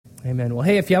Amen. Well,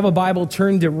 hey, if you have a Bible,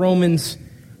 turn to Romans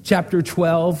chapter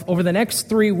 12. Over the next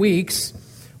 3 weeks,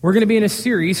 we're going to be in a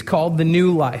series called The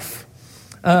New Life.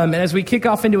 And as we kick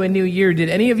off into a new year, did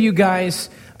any of you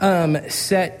guys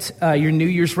set your New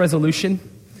Year's resolution?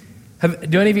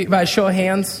 Do any of you, by a show of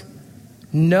hands?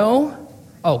 No?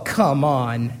 Oh, come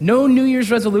on. No New Year's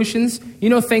resolutions?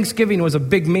 You know, Thanksgiving was a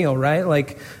big meal, right?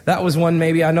 Like, that was one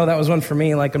maybe. I know that was one for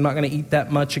me. Like, I'm not going to eat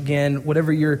that much again.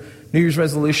 Whatever your New Year's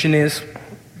resolution is.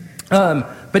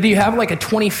 But do you have like a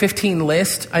 2015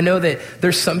 list? I know that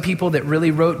there's some people that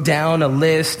really wrote down a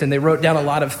list and they wrote down a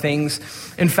lot of things.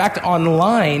 In fact,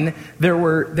 online, there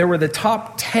were the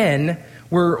top 10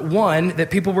 were one,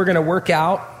 that people were going to work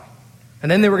out,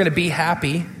 and then they were going to be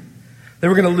happy. They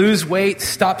were going to lose weight,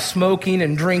 stop smoking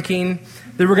and drinking.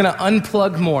 They were going to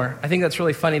unplug more. I think that's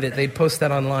really funny that they'd post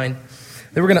that online.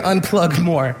 They were going to unplug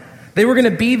more. They were going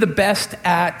to be the best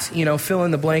at, fill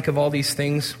in the blank of all these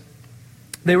things.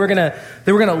 They were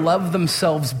gonna love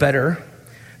themselves better.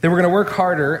 They were gonna work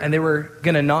harder, and they were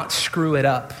gonna not screw it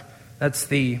up. That's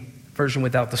the version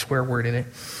without the swear word in it.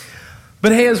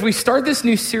 But hey, as we start this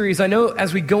new series, I know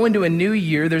as we go into a new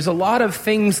year, there's a lot of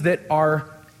things that are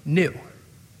new.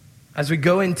 As we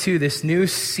go into this new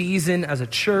season as a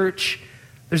church,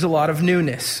 there's a lot of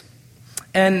newness.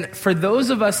 And for those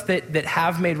of us that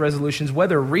have made resolutions,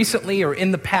 whether recently or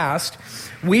in the past,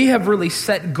 we have really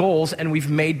set goals and we've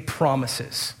made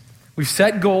promises. We've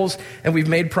set goals and we've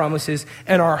made promises.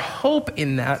 And our hope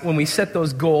in that, when we set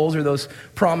those goals or those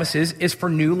promises, is for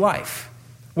new life.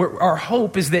 Our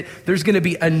hope is that there's going to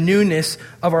be a newness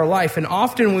of our life. And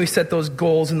often when we set those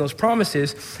goals and those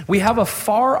promises, we have a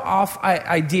far off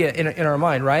idea in our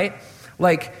mind, right?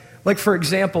 Like for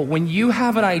example, when you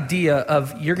have an idea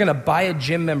of you're going to buy a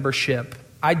gym membership,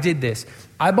 I did this.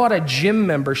 I bought a gym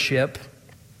membership,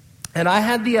 and I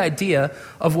had the idea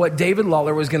of what David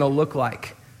Lawler was going to look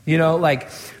like. Like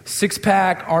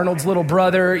six-pack, Arnold's little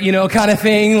brother, kind of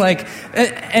thing. Like,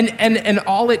 and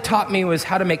all it taught me was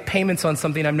how to make payments on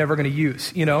something I'm never going to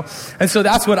use, And so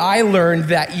that's what I learned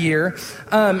that year.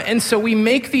 And so we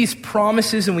make these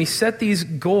promises and we set these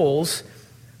goals,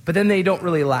 but then they don't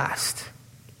really last.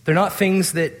 They're not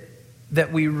things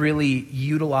that we really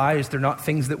utilize. They're not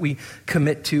things that we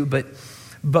commit to.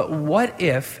 But what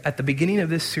if at the beginning of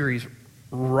this series,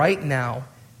 right now,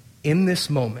 in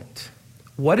this moment,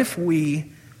 what if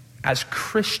we, as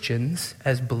Christians,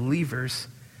 as believers,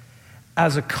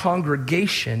 as a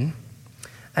congregation,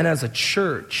 and as a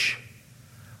church,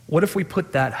 what if we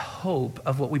put that hope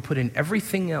of what we put in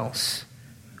everything else,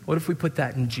 what if we put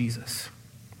that in Jesus?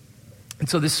 And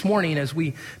so this morning, as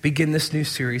we begin this new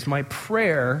series, my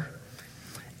prayer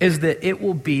is that it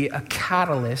will be a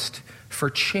catalyst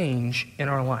for change in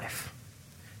our life.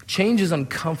 Change is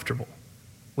uncomfortable.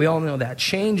 We all know that.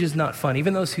 Change is not fun.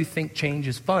 Even those who think change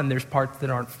is fun, there's parts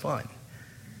that aren't fun.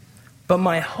 But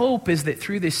my hope is that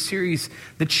through this series,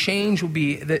 this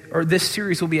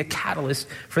series will be a catalyst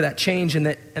for that change, and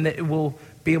that it will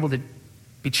be able to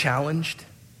be challenged,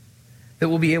 that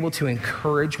we'll be able to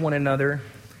encourage one another,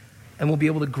 and we'll be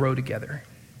able to grow together.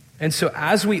 And so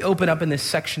as we open up in this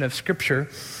section of Scripture,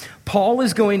 Paul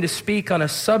is going to speak on a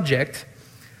subject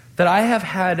that I have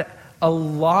had a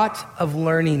lot of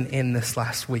learning in this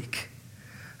last week.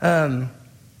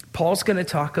 Paul's going to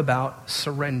talk about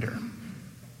surrender.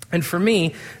 And for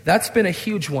me, that's been a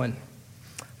huge one.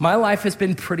 My life has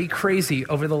been pretty crazy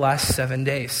over the last 7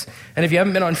 days. And if you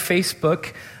haven't been on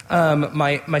Facebook,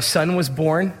 my son was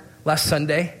born last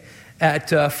Sunday at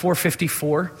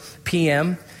 4:54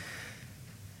 p.m.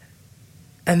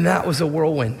 And that was a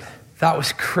whirlwind. That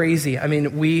was crazy. I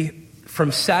mean,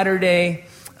 from Saturday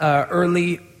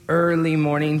early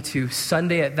morning to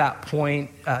Sunday at that point,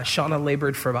 Shauna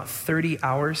labored for about 30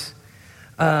 hours.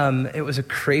 It was a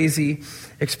crazy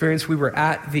experience. We were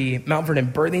at the Mount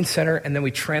Vernon Birthing Center, and then we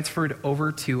transferred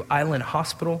over to Island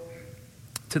Hospital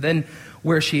to then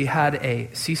where she had a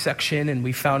C-section, and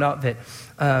we found out that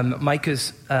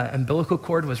Micah's umbilical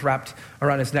cord was wrapped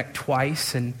around his neck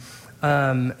twice, and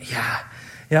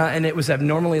and it was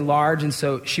abnormally large, and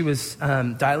so she was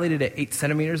dilated at 8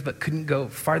 centimeters, but couldn't go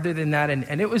farther than that,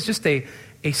 and it was just a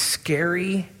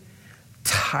scary,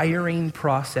 tiring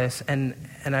process, and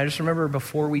I just remember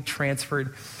before we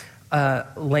transferred,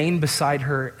 laying beside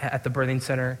her at the birthing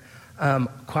center,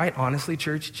 quite honestly,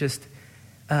 church, just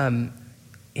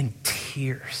in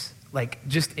tears, like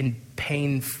just in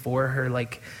pain for her,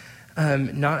 like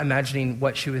not imagining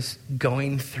what she was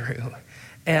going through.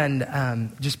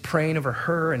 And just praying over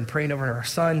her and praying over our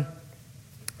son.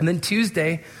 And then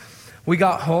Tuesday, we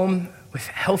got home with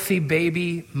healthy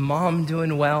baby, mom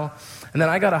doing well. And then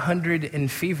I got 100 in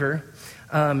fever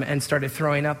and started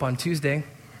throwing up on Tuesday.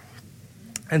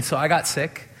 And so I got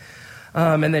sick.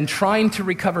 And then trying to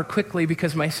recover quickly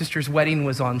because my sister's wedding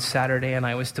was on Saturday and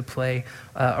I was to play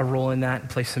a role in that and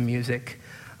play some music.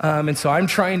 And so I'm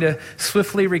trying to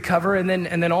swiftly recover. And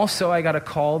then also I got a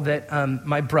call that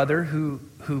my brother who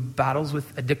battles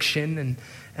with addiction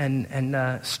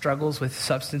and struggles with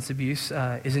substance abuse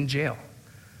is in jail.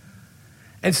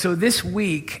 And so this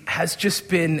week has just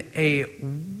been a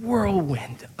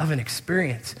whirlwind of an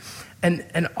experience.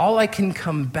 And all I can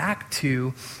come back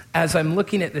to as I'm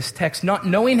looking at this text, not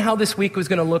knowing how this week was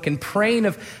going to look and praying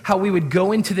of how we would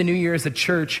go into the new year as a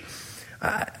church,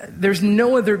 there's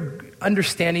no other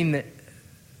understanding that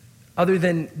other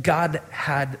than God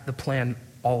had the plan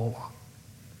all along.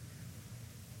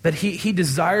 That he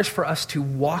desires for us to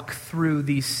walk through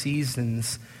these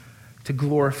seasons to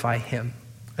glorify him.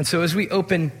 And so as we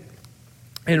open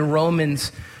in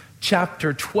Romans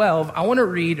chapter 12, I want to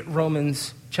read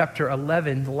Romans chapter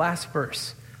 11, the last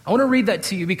verse. I want to read that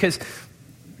to you because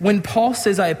when Paul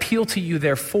says, I appeal to you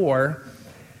therefore,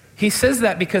 he says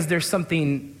that because there's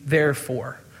something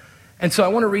therefore. And so I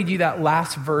want to read you that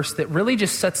last verse that really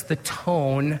just sets the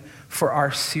tone for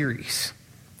our series.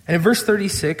 And in verse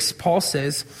 36, Paul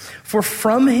says, for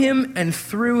from him and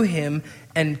through him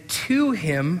and to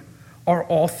him are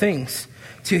all things.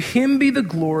 To him be the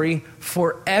glory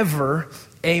forever.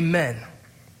 Amen.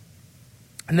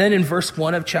 And then in verse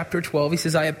 1 of chapter 12, he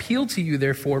says, I appeal to you,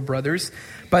 therefore, brothers,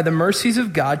 by the mercies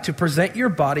of God, to present your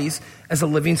bodies as a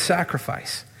living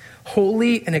sacrifice,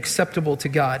 holy and acceptable to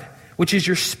God, which is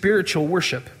your spiritual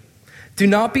worship. Do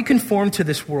not be conformed to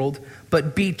this world,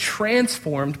 but be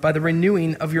transformed by the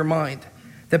renewing of your mind,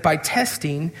 that by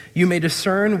testing you may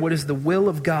discern what is the will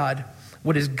of God,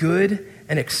 what is good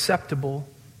and acceptable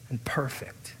and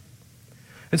perfect.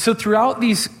 And so throughout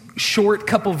these short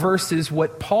couple verses,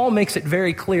 what Paul makes it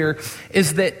very clear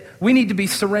is that we need to be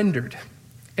surrendered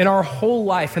in our whole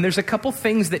life. And there's a couple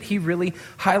things that he really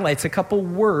highlights, a couple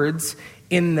words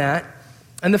in that.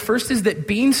 And the first is that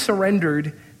being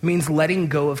surrendered means letting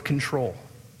go of control.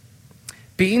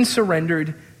 Being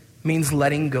surrendered means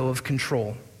letting go of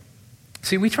control.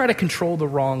 See, we try to control the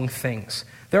wrong things.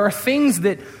 There are things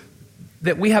that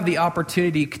we have the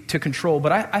opportunity to control.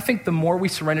 But I think the more we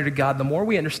surrender to God, the more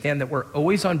we understand that we're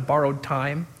always on borrowed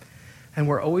time and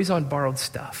we're always on borrowed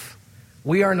stuff.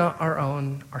 We are not our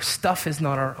own. Our stuff is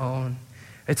not our own.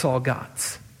 It's all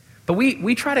God's. But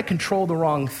we try to control the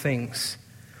wrong things.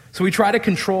 So we try to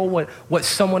control what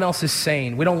someone else is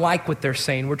saying. We don't like what they're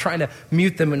saying. We're trying to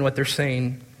mute them in what they're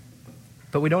saying.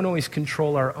 But we don't always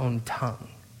control our own tongue,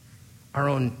 our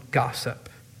own gossip.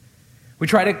 We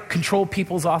try to control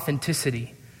people's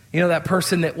authenticity. You know, that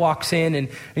person that walks in and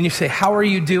you say, how are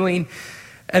you doing?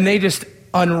 And they just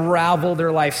unravel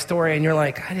their life story. And you're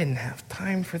like, I didn't have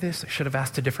time for this. I should have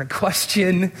asked a different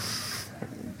question.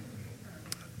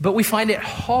 But we find it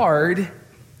hard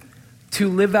to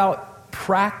live out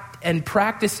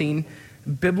practicing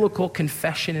biblical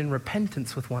confession and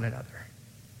repentance with one another.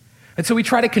 And so we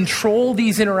try to control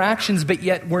these interactions, but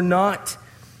yet we're not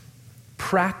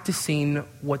practicing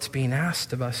what's being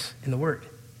asked of us in the Word.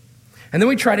 And then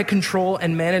we try to control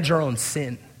and manage our own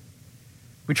sin.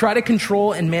 We try to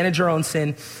control and manage our own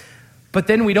sin, but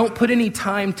then we don't put any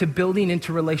time to building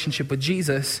into relationship with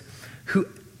Jesus, who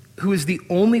is the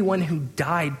only one who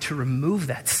died to remove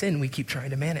that sin we keep trying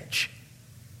to manage.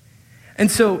 And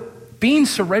so being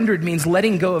surrendered means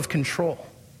letting go of control.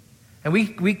 And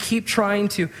we keep trying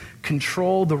to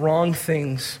control the wrong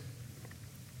things,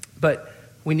 but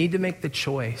we need to make the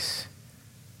choice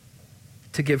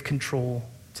to give control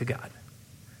to God,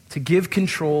 to give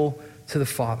control to the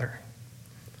Father.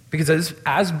 Because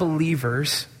as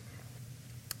believers,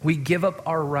 we give up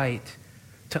our right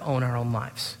to own our own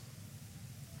lives.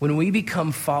 When we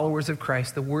become followers of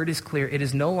Christ, the word is clear. It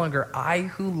is no longer I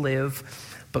who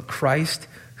live, but Christ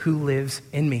who lives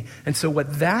in me. And so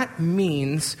what that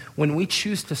means when we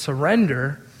choose to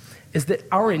surrender is that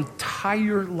our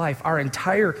entire life, our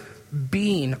entire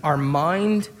being, our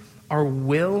mind, our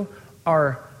will,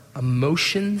 our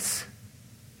emotions,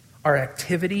 our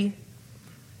activity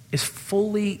is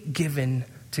fully given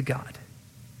to God.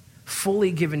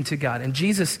 Fully given to God. And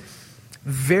Jesus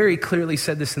very clearly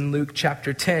said this in Luke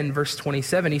chapter 10, verse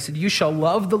 27. He said, you shall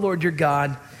love the Lord your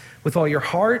God with all your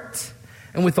heart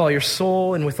and with all your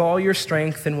soul and with all your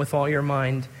strength and with all your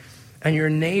mind, and your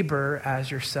neighbor as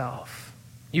yourself.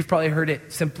 You've probably heard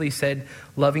it simply said,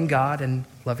 loving God and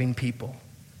loving people.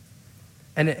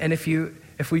 And if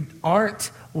we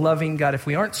aren't loving God, if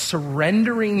we aren't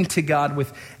surrendering to God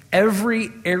with every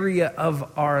area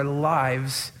of our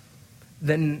lives,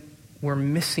 then we're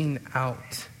missing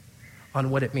out on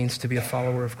what it means to be a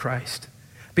follower of Christ.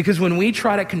 Because when we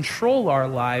try to control our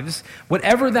lives,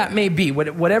 whatever that may be,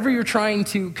 whatever you're trying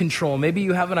to control, maybe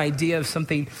you have an idea of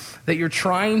something that you're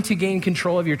trying to gain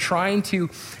control of, you're trying to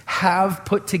have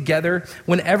put together.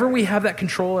 Whenever we have that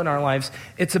control in our lives,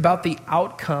 it's about the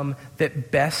outcome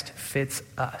that best fits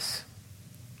us.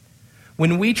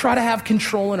 When we try to have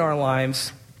control in our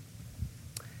lives,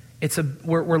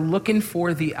 we're looking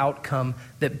for the outcome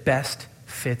that best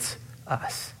fits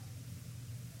us.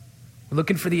 We're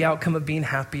looking for the outcome of being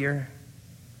happier.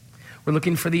 We're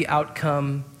looking for the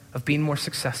outcome of being more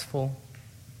successful.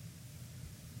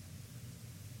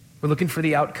 We're looking for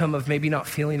the outcome of maybe not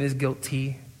feeling as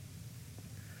guilty.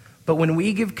 But when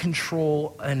we give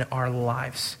control in our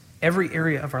lives, every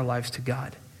area of our lives to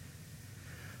God,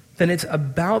 then it's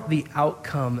about the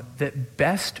outcome that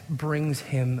best brings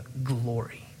him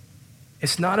glory.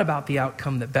 It's not about the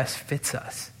outcome that best fits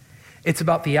us. It's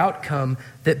about the outcome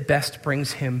that best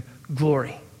brings him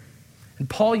glory. And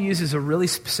Paul uses a really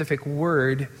specific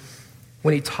word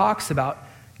when he talks about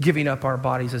giving up our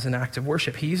bodies as an act of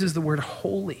worship. He uses the word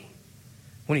holy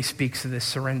when he speaks of this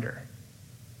surrender.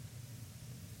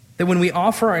 That when we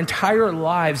offer our entire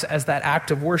lives as that act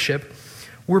of worship,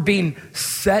 we're being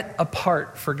set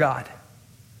apart for God.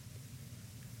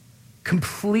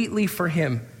 Completely for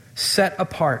him, set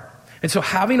apart. And so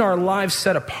having our lives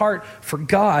set apart for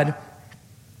God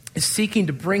is seeking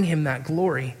to bring him that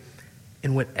glory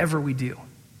in whatever we do,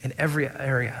 in every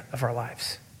area of our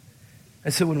lives.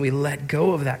 And so when we let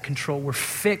go of that control, we're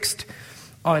fixed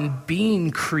on being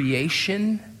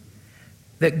creation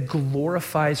that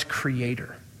glorifies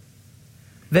Creator.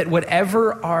 That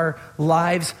whatever our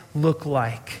lives look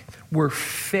like, we're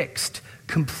fixed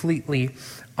completely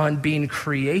on being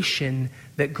creation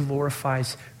that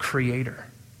glorifies Creator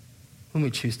when we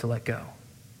choose to let go.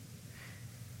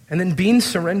 And then being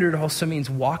surrendered also means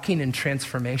walking in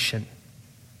transformation.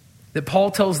 That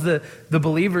Paul tells the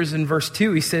believers in verse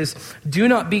 2, he says, do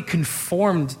not be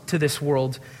conformed to this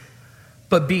world,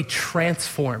 but be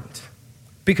transformed.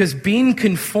 Because being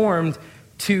conformed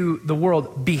to the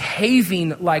world,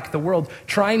 behaving like the world,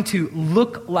 trying to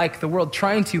look like the world,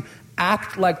 trying to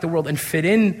act like the world and fit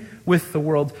in with the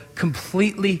world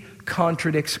completely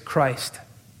contradicts Christ.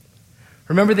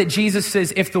 Remember that Jesus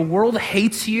says, if the world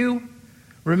hates you,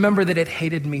 remember that it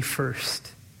hated me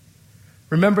first.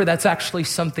 Remember, that's actually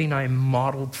something I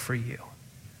modeled for you.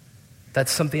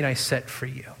 That's something I set for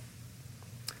you.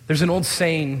 There's an old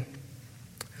saying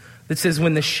that says,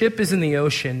 when the ship is in the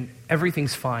ocean,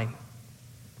 everything's fine.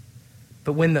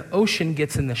 But when the ocean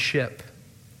gets in the ship,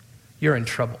 you're in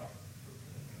trouble.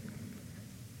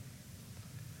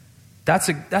 That's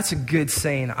a good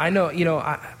saying. I know,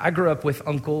 I grew up with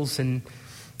uncles and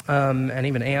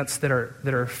even aunts that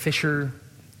are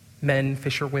fishermen,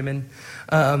 fisherwomen.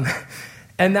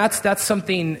 And that's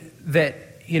something that,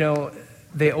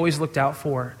 they always looked out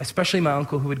for, especially my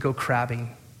uncle who would go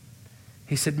crabbing.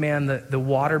 He said, man, the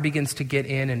water begins to get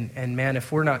in, and man,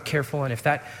 if we're not careful and if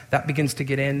that begins to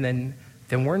get in,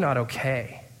 then we're not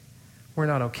okay. We're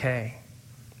not okay.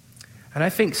 And I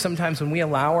think sometimes when we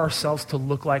allow ourselves to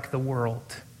look like the world,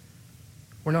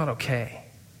 we're not okay.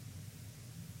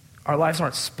 Our lives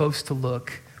aren't supposed to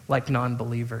look like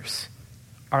non-believers.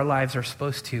 Our lives are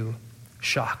supposed to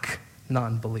shock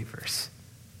non-believers.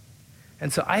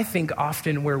 And so I think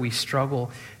often where we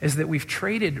struggle is that we've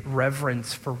traded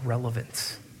reverence for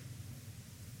relevance.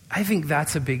 I think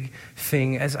that's a big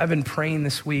thing. As I've been praying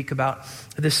this week about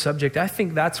this subject, I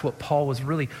think that's what Paul was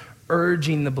really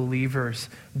urging the believers.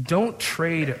 Don't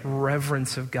trade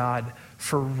reverence of God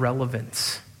for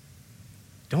relevance.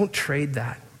 Don't trade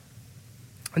that.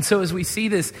 And so as we see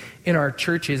this in our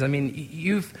churches,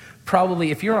 you've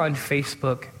probably, if you're on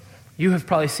Facebook, you have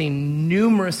probably seen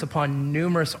numerous upon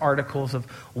numerous articles of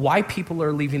why people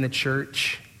are leaving the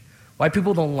church, why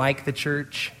people don't like the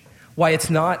church, why it's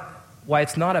not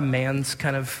a man's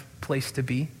kind of place to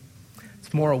be.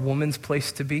 It's more a woman's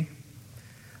place to be.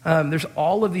 There's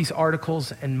all of these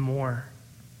articles and more.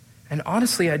 And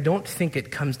honestly, I don't think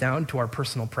it comes down to our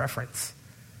personal preference.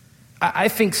 I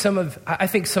think some of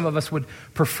us would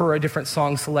prefer a different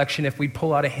song selection if we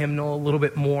pull out a hymnal a little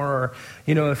bit more, or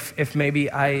if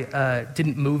maybe I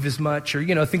didn't move as much,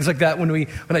 or things like that when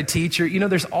I teach, or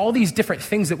there's all these different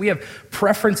things that we have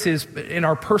preferences in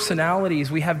our personalities.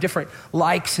 We have different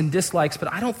likes and dislikes,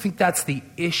 but I don't think that's the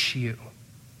issue.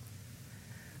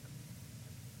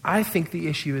 I think the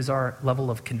issue is our level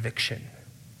of conviction.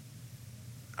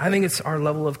 I think it's our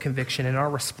level of conviction and our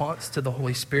response to the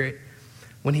Holy Spirit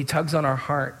when he tugs on our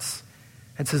hearts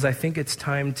and says, I think it's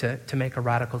time to make a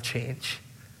radical change.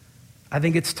 I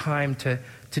think it's time to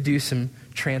do some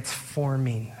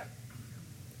transforming.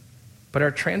 But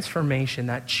our transformation,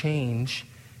 that change,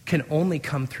 can only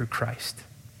come through Christ.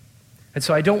 And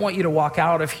so I don't want you to walk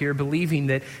out of here believing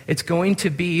that it's going to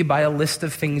be by a list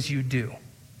of things you do.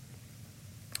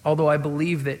 Although I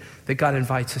believe that God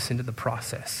invites us into the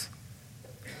process.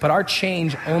 But our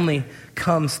change only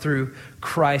comes through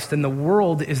Christ. And the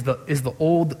world is the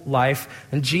old life,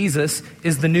 and Jesus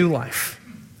is the new life.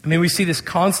 I mean, we see this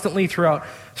constantly throughout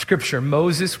Scripture.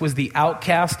 Moses was the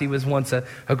outcast. He was once a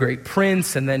great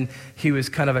prince, and then he was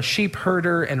kind of a sheep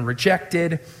herder and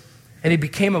rejected. And he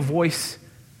became a voice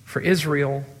for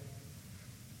Israel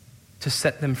to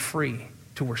set them free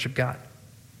to worship God.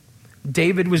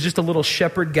 David was just a little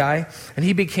shepherd guy, and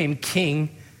he became king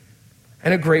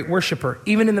and a great worshiper.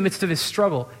 Even in the midst of his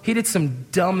struggle, he did some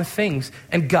dumb things,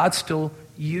 and God still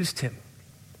used him.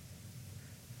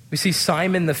 We see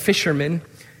Simon the fisherman.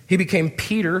 He became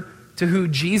Peter, to who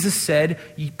Jesus said,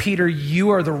 Peter, you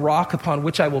are the rock upon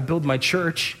which I will build my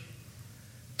church.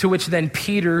 To which then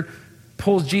Peter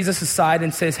pulls Jesus aside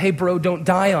and says, hey bro, don't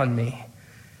die on me.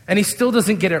 And he still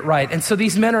doesn't get it right. And so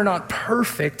these men are not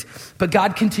perfect, but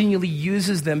God continually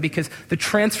uses them because the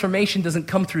transformation doesn't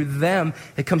come through them,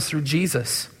 it comes through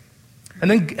Jesus.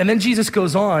 And then Jesus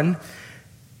goes on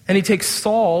and he takes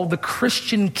Saul, the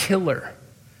Christian killer.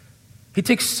 He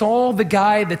takes Saul, the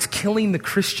guy that's killing the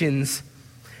Christians,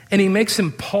 and he makes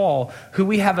him Paul, who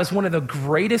we have as one of the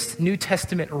greatest New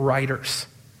Testament writers.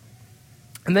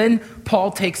 And then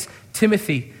Paul takes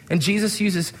Timothy, and Jesus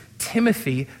uses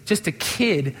Timothy, just a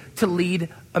kid, to lead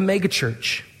a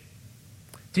megachurch.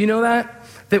 Do you know that?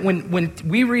 That when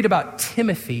we read about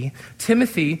Timothy,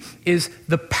 Timothy is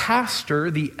the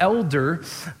pastor, the elder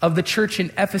of the church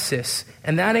in Ephesus.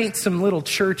 And that ain't some little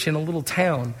church in a little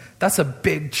town. That's a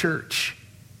big church.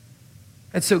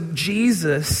 And so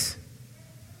Jesus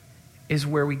is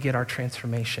where we get our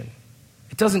transformation.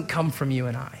 It doesn't come from you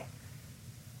and I.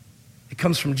 It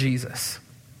comes from Jesus.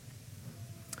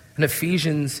 In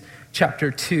Ephesians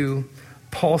chapter 2,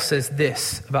 Paul says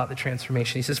this about the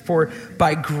transformation. He says, for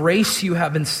by grace you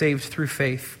have been saved through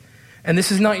faith. And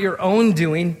this is not your own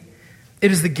doing.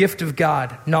 It is the gift of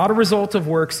God, not a result of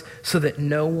works, so that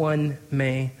no one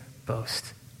may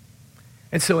boast.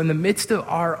 And so in the midst of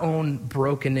our own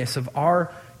brokenness, of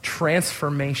our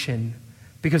transformation,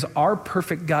 because our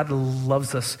perfect God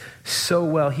loves us so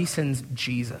well, he sends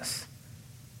Jesus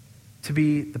to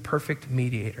be the perfect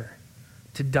mediator,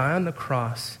 to die on the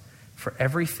cross for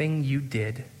everything you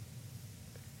did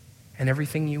and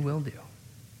everything you will do,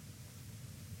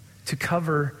 to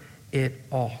cover it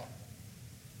all,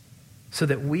 so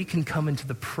that we can come into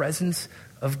the presence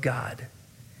of God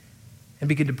and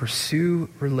begin to pursue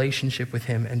relationship with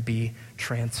him and be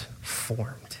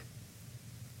transformed.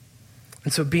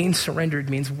 And so being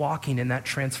surrendered means walking in that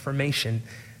transformation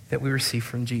that we receive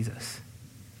from Jesus.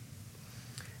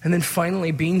 And then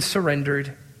finally, being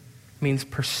surrendered means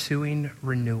pursuing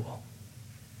renewal.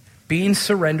 Being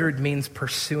surrendered means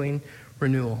pursuing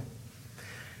renewal.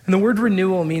 And the word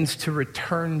renewal means to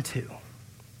return to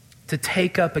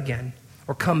take up again,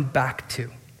 or come back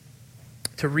to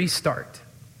restart.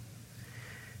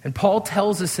 And Paul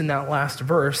tells us in that last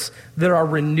verse that our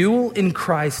renewal in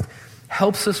Christ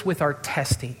helps us with our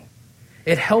testing.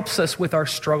 It helps us with our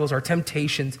struggles, our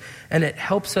temptations, and it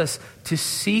helps us to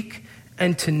seek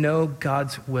and to know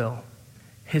God's will,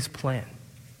 his plan.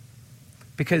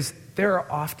 Because there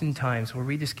are often times where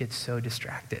we just get so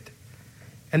distracted.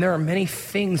 And there are many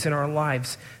things in our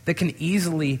lives that can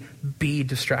easily be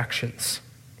distractions,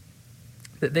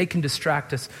 that they can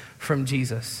distract us from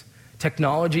Jesus.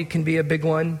 Technology can be a big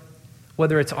one,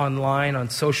 whether it's online, on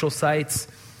social sites,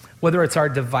 whether it's our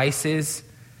devices.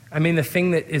 I mean, the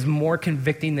thing that is more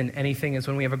convicting than anything is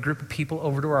when we have a group of people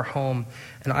over to our home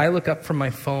and I look up from my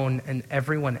phone and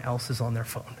everyone else is on their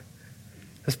phone.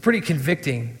 It's pretty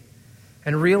convicting,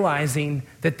 and realizing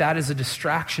that that is a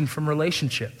distraction from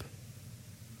relationship.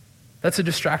 That's a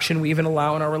distraction we even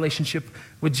allow in our relationship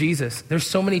with Jesus. There's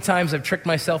so many times I've tricked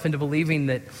myself into believing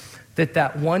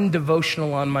that one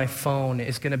devotional on my phone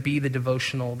is going to be the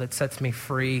devotional that sets me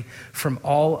free from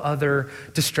all other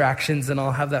distractions, and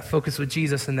I'll have that focus with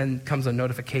Jesus, and then comes a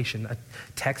notification, a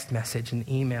text message, an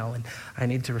email, and I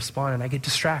need to respond, and I get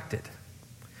distracted.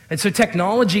 And so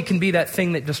technology can be that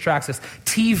thing that distracts us.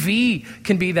 TV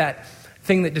can be that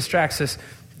thing that distracts us.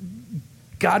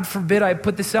 God forbid I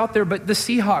put this out there, but the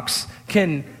Seahawks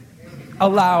can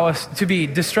allow us to be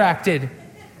distracted.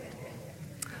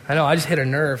 I know, I just hit a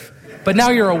nerve. But now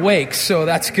you're awake, so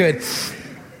that's good.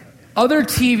 Other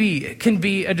TV can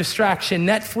be a distraction.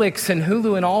 Netflix and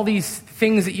Hulu and all these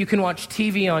things that you can watch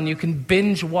TV on. You can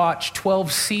binge watch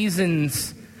 12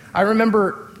 seasons. I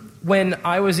remember when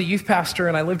I was a youth pastor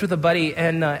and I lived with a buddy,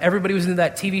 and everybody was into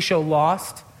that TV show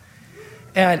Lost.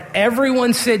 And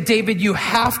everyone said, David, you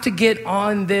have to get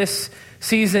on this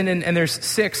season. And there's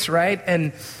 6, right?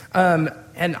 And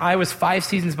I was 5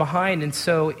 seasons behind. And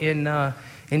so in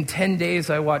 10 days,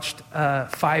 I watched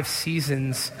 5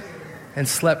 seasons and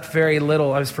slept very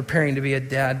little. I was preparing to be a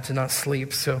dad to not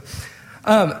sleep. So,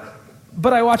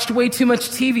 but I watched way too much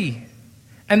TV.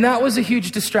 And that was a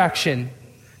huge distraction.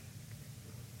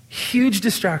 Huge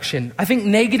distraction. I think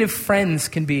negative friends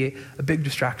can be a big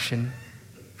distraction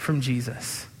from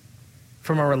Jesus,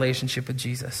 from our relationship with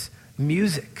Jesus.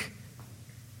 Music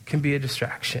can be a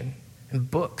distraction.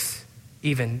 And books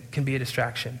even can be a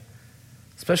distraction.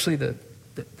 Especially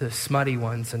the smutty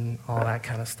ones and all that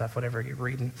kind of stuff, whatever you're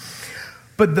reading.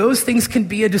 But those things can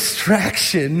be a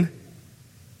distraction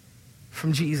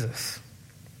from Jesus.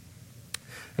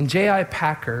 And J.I.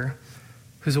 Packer,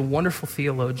 who's a wonderful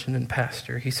theologian and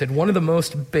pastor, he said one of the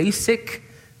most basic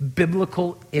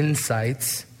biblical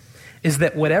insights is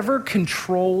that whatever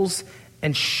controls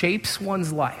and shapes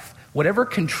one's life, whatever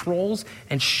controls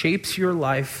and shapes your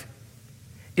life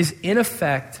is in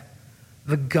effect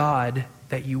the God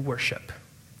that you worship.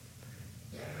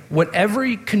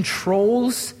 Whatever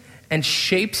controls and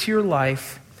shapes your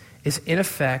life is in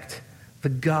effect the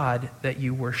God that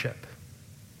you worship.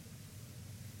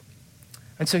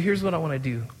 And so here's what I want to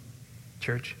do,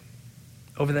 church.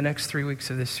 Over the next 3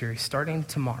 weeks of this series, starting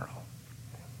tomorrow,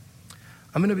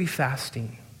 I'm going to be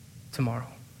fasting tomorrow.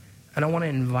 And I want to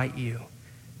invite you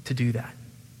to do that.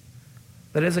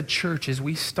 That as a church, as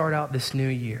we start out this new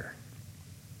year,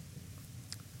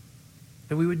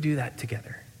 that we would do that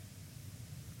together.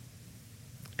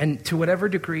 And to whatever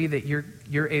degree that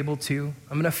you're able to,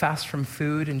 I'm going to fast from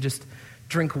food and just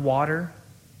drink water.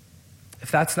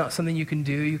 If that's not something you can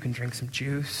do, you can drink some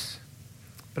juice.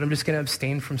 But I'm just going to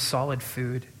abstain from solid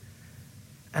food.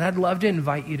 And I'd love to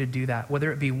invite you to do that,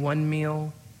 whether it be 1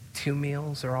 meal, 2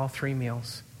 meals, or all 3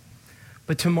 meals.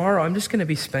 But tomorrow, I'm just going to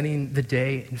be spending the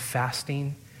day in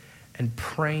fasting and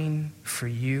praying for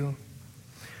you,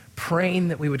 praying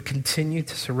that we would continue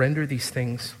to surrender these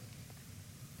things.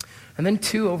 And then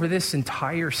 2, over this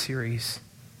entire series,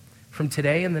 from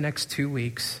today and the next 2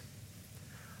 weeks,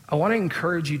 I want to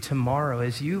encourage you tomorrow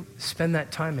as you spend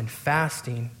that time in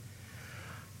fasting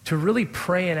to really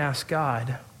pray and ask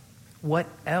God, what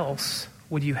else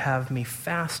would you have me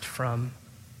fast from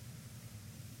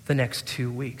the next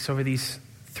 2 weeks, over these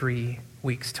 3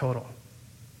 weeks total?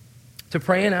 To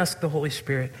pray and ask the Holy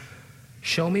Spirit,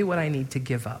 show me what I need to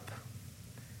give up.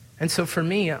 And so for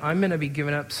me, I'm going to be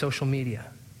giving up social media.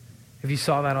 If you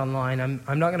saw that online,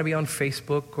 I'm not going to be on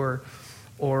Facebook or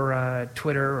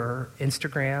Twitter or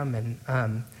Instagram,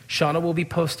 and Shauna will be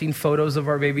posting photos of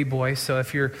our baby boy. So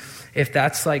if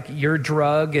that's like your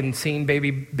drug and seeing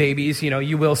babies,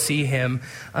 you will see him,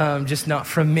 just not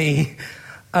from me.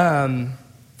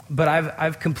 But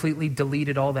I've completely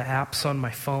deleted all the apps on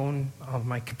my phone, on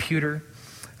my computer.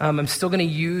 I'm still going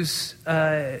to use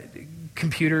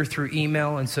computer through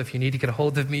email, and so if you need to get a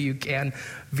hold of me, you can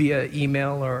via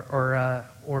email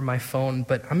or my phone.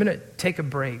 But I'm going to take a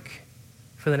break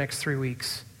for the next 3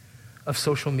 weeks of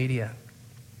social media.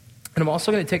 And I'm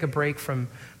also going to take a break from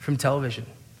television.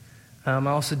 I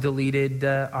also deleted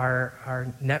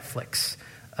our Netflix,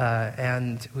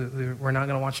 and we're not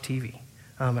going to watch TV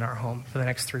in our home for the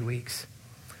next 3 weeks.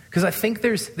 Because I think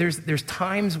there's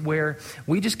times where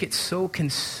we just get so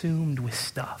consumed with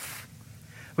stuff.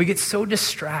 We get so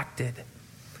distracted.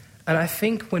 And I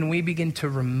think when we begin to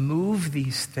remove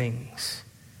these things,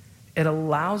 it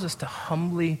allows us to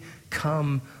humbly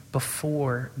come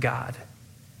before God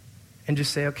and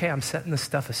just say, okay, I'm setting this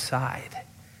stuff aside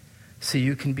so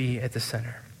you can be at the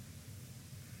center.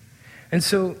 And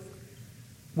so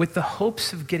with the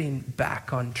hopes of getting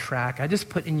back on track, I just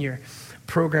put in your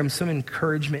program some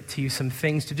encouragement to you, some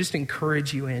things to just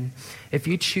encourage you in. If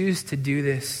you choose to do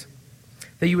this,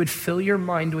 that you would fill your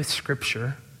mind with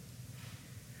Scripture,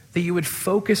 that you would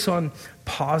focus on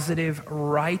positive,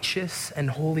 righteous, and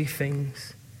holy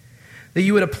things, that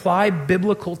you would apply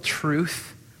biblical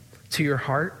truth to your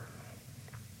heart,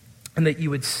 and that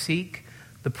you would seek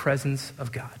the presence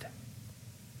of God.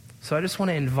 So I just want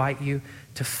to invite you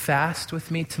to fast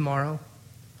with me tomorrow.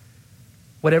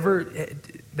 Whatever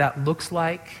that looks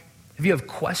like. If you have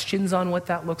questions on what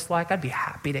that looks like, I'd be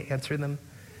happy to answer them.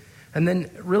 And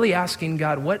then really asking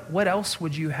God, what else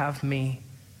would you have me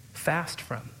fast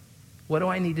from? What do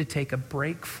I need to take a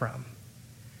break from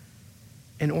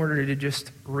in order to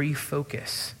just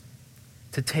refocus,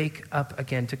 to take up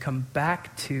again, to come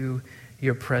back to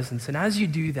your presence? And as you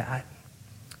do that,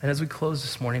 And as we close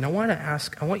this morning, I want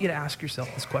you to ask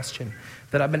yourself this question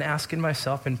that I've been asking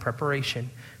myself in preparation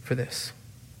for this.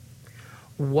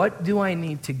 What do I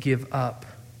need to give up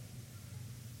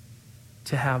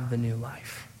to have the new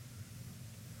life?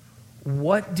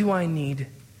 What do I need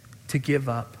to give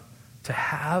up to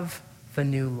have the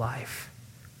new life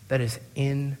that is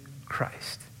in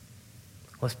Christ?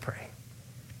 Let's pray.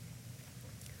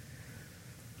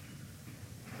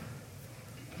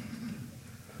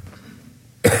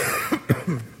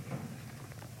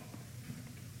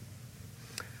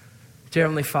 Dear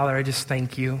Heavenly Father, I just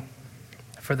thank you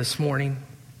for this morning.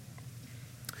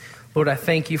 Lord, I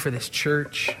thank you for this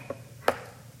church.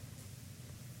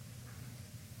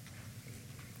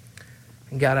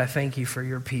 And God, I thank you for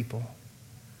your people.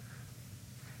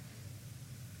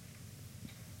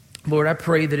 Lord, I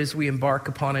pray that as we embark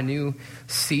upon a new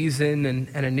season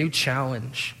and a new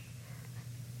challenge,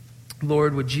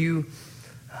 Lord, would you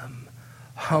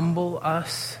humble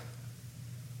us?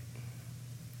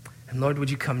 And Lord, would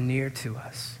you come near to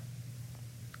us?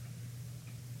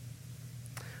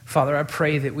 Father, I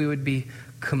pray that we would be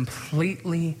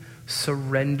completely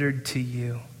surrendered to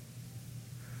you.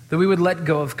 That we would let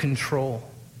go of control.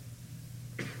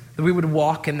 That we would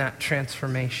walk in that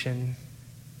transformation.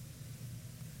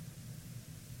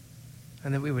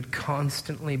 And that we would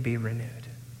constantly be renewed.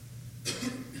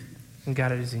 And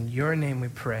God, it is in your name we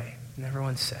pray. And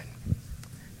everyone said,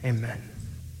 amen.